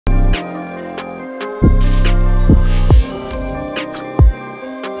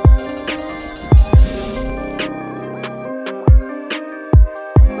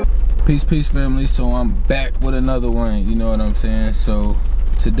Peace family. So I'm back with another one, you know what I'm saying? So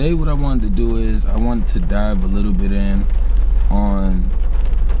today what I wanted to do is I wanted to dive a little bit in on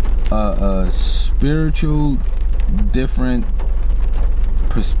a spiritual different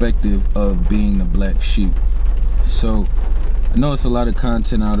perspective of being the black sheep. So I know it's a lot of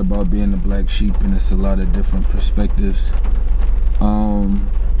content out about being the black sheep, and it's a lot of different perspectives,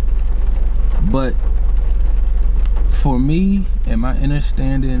 but for me and my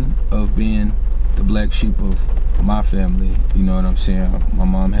understanding of being the black sheep of my family, you know what I'm saying? My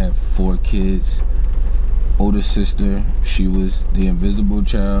mom had 4 kids. Older sister, she was the invisible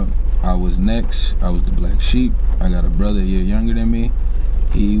child. I was next. I was the black sheep. I got a brother a year younger than me.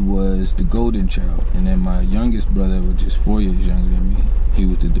 He was the golden child. And then my youngest brother was just 4 years younger than me. He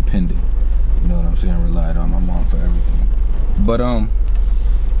was the dependent. You know what I'm saying? Relied on my mom for everything. But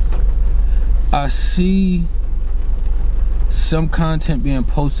I see some content being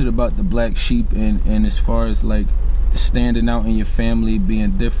posted about the black sheep, and as far as like standing out in your family,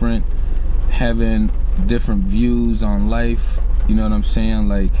 being different, having different views on life, you know what I'm saying?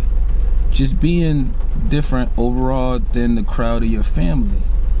 Like just being different overall than the crowd of your family.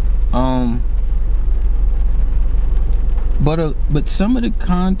 But some of the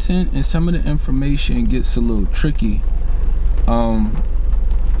content and some of the information gets a little tricky.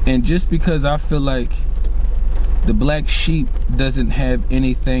 And just because I feel like the black sheep doesn't have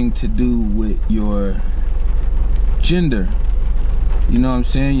anything to do with your gender, you know what I'm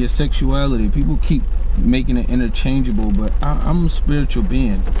saying, your sexuality. People keep making it interchangeable, but I'm a spiritual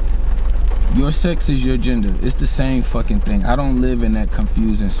being. Your sex is your gender. It's the same fucking thing. I don't live in that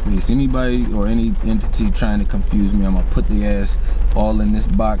confusing space. Anybody or any entity trying to confuse me, I'm gonna put the ass all in this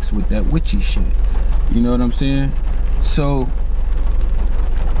box with that witchy shit. You know what I'm saying? So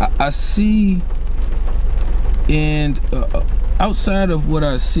I see, and outside of what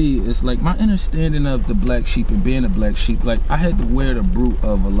I see, it's like my understanding of the black sheep and being a black sheep, like I had to wear the brunt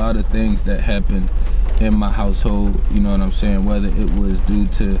of a lot of things that happened in my household, you know what I'm saying? Whether it was due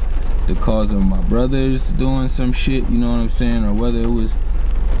to the cause of my brothers doing some shit, you know what I'm saying? Or whether it was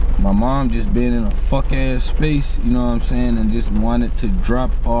my mom just being in a fuck ass space, you know what I'm saying? And just wanted to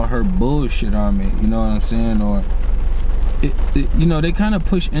drop all her bullshit on me, you know what I'm saying? Or you know, they kind of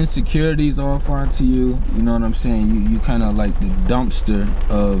push insecurities off onto you, you know what I'm saying? You kind of like the dumpster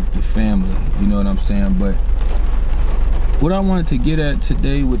of the family, you know what I'm saying? But what I wanted to get at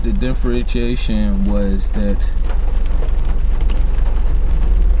today with the differentiation was that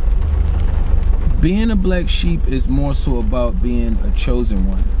being a black sheep is more so about being a chosen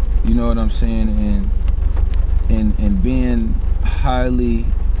one, you know what I'm saying? And being highly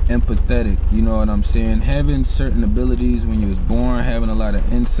empathetic, you know what I'm saying? Having certain abilities when you was born, having a lot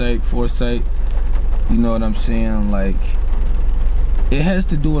of insight, foresight, you know what I'm saying? Like, it has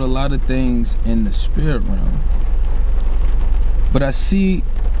to do with a lot of things in the spirit realm. But I see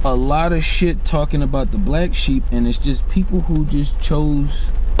a lot of shit talking about the black sheep, and it's just people who just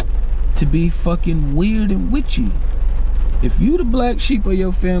chose to be fucking weird and witchy. If you the black sheep of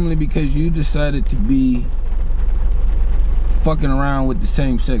your family because you decided to be fucking around with the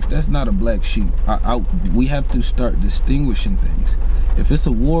same sex, that's not a black sheep. We have to start distinguishing things. If it's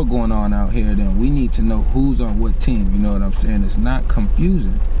a war going on out here, then we need to know who's on what team, you know what I'm saying? It's not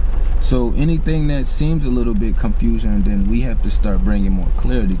confusing. So anything that seems a little bit confusing, then we have to start bringing more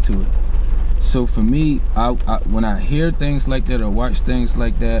clarity to it. So for me, when I hear things like that or watch things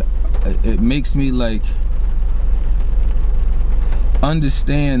like that, it makes me like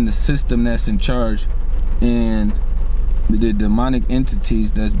understand the system that's in charge and the demonic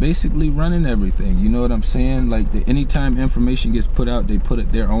entities that's basically running everything, you know what I'm saying? Like anytime information gets put out, they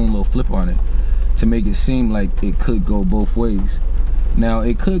put their own little flip on it to make it seem like it could go both ways. Now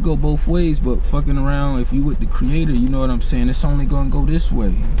it could go both ways, but fucking around, if you with the creator, you know what I'm saying, it's only gonna go this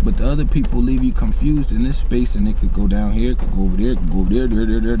way. But the other people leave you confused in this space, and it could go down here, it could go over there, it could go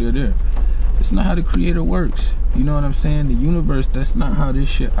over there. It's not how the creator works, you know what I'm saying? The universe, that's not how this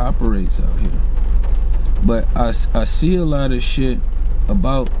shit operates out here. But I see a lot of shit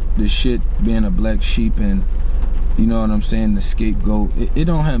about the shit being a black sheep, and you know what I'm saying, the scapegoat. It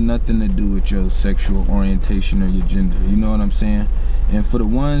don't have nothing to do with your sexual orientation or your gender, you know what I'm saying? And for the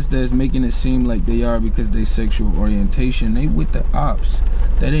ones that's making it seem like they are because they sexual orientation, they with the ops.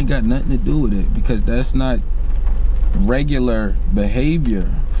 That ain't got nothing to do with it, because that's not regular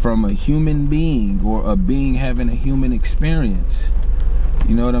behavior from a human being or a being having a human experience.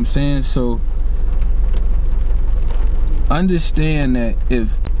 You know what I'm saying? So understand that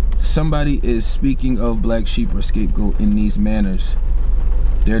if somebody is speaking of black sheep or scapegoat in these manners,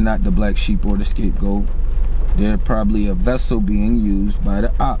 they're not the black sheep or the scapegoat. They're probably a vessel being used by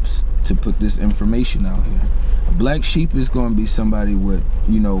the ops to put this information out here. A black sheep is going to be somebody with,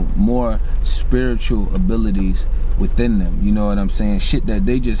 you know, more spiritual abilities within them. You know what I'm saying? Shit that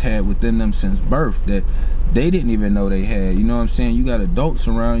they just had within them since birth that they didn't even know they had. You know what I'm saying? You got adults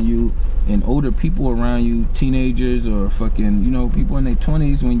around you and older people around you, teenagers or fucking, you know, people in their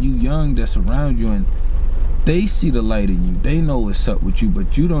 20s when you young that's around you, and they see the light in you. They know what's up with you,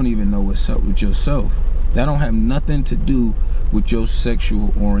 but you don't even know what's up with yourself. That don't have nothing to do with your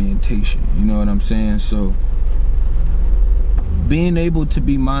sexual orientation. You know what I'm saying? So being able to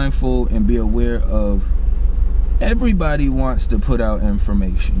be mindful and be aware of, everybody wants to put out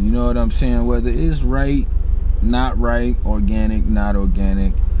information. You know what I'm saying? Whether it's right, not right, organic, not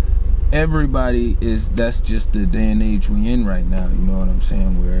organic. Everybody is, that's just the day and age we in right now. You know what I'm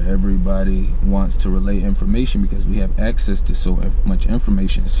saying? Where everybody wants to relay information because we have access to so much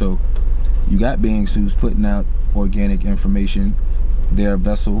information. So you got beings who's putting out organic information. They're a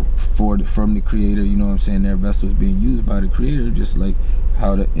vessel from the creator. You know what I'm saying? Their vessel is being used by the creator, just like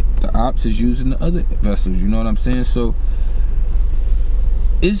how the ops is using the other vessels. You know what I'm saying? So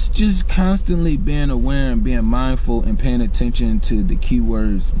it's just constantly being aware and being mindful and paying attention to the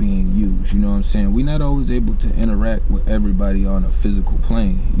keywords being used. You know what I'm saying? We're not always able to interact with everybody on a physical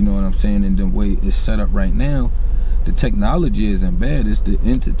plane. You know what I'm saying? And the way it's set up right now, the technology isn't bad. It's the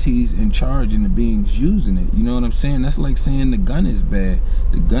entities in charge and the beings using it. You know what I'm saying? That's like saying the gun is bad.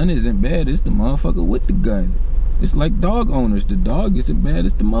 The gun isn't bad. It's the motherfucker with the gun. It's like dog owners. The dog isn't bad.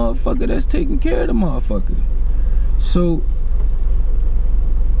 It's the motherfucker that's taking care of the motherfucker. So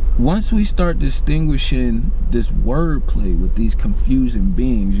once we start distinguishing this wordplay with these confusing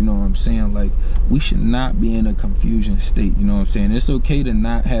beings, you know what I'm saying? Like, we should not be in a confusion state. You know what I'm saying? It's okay to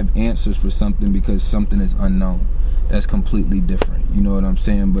not have answers for something because something is unknown. That's completely different. You know what I'm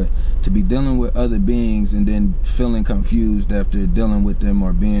saying? But to be dealing with other beings and then feeling confused after dealing with them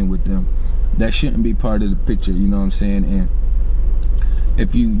or being with them, that shouldn't be part of the picture. You know what I'm saying? And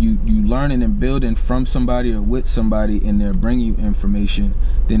if you learning and building from somebody or with somebody and they're bringing you information,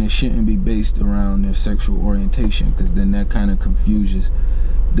 then it shouldn't be based around their sexual orientation, because then that kind of confuses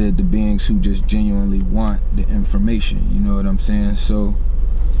the beings who just genuinely want the information. You know what I'm saying? So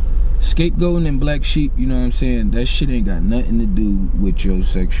scapegoating and black sheep, you know what I'm saying, that shit ain't got nothing to do with your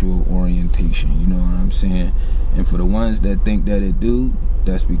sexual orientation. You know what I'm saying? And for the ones that think that it do,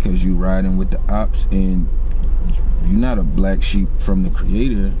 that's because you riding with the ops, and you're not a black sheep from the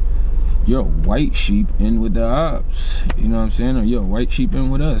creator. You're a white sheep in with the ops. You know what I'm saying? Or you're a white sheep in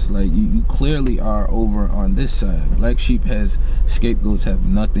with us. Like, you clearly are over on this side. Black sheep has, scapegoats have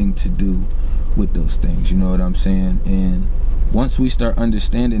nothing to do with those things. You know what I'm saying? And once we start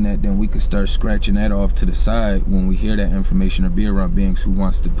understanding that, then we could start scratching that off to the side when we hear that information or be around beings who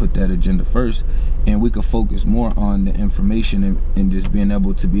wants to put that agenda first, and we could focus more on the information and just being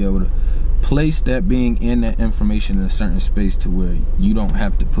able to place that being in that information in a certain space to where you don't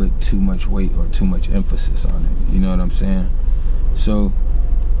have to put too much weight or too much emphasis on it. You know what I'm saying? So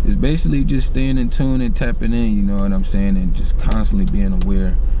it's basically just staying in tune and tapping in, you know what I'm saying, and just constantly being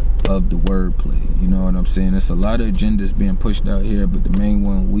aware of the wordplay. You know what I'm saying? There's a lot of agendas being pushed out here, but the main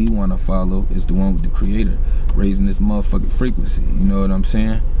one we want to follow is the one with the creator raising this motherfucking frequency. You know what I'm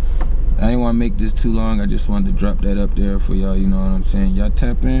saying? I didn't want to make this too long. I just wanted to drop that up there for y'all. You know what I'm saying? Y'all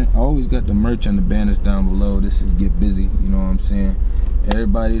tap in. I always got the merch on the banners down below. This is Get Busy. You know what I'm saying?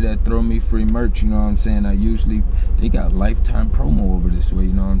 Everybody that throw me free merch, you know what I'm saying, they got lifetime promo over this way.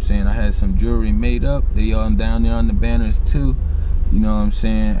 You know what I'm saying? I had some jewelry made up. They all down there on the banners too. You know what I'm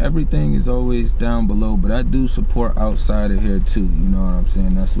saying? Everything is always down below, but I do support outside of here too. You know what I'm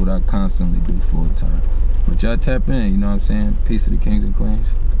saying? That's what I constantly do full time. But y'all tap in, you know what I'm saying? Peace to the kings and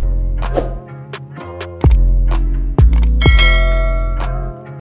queens.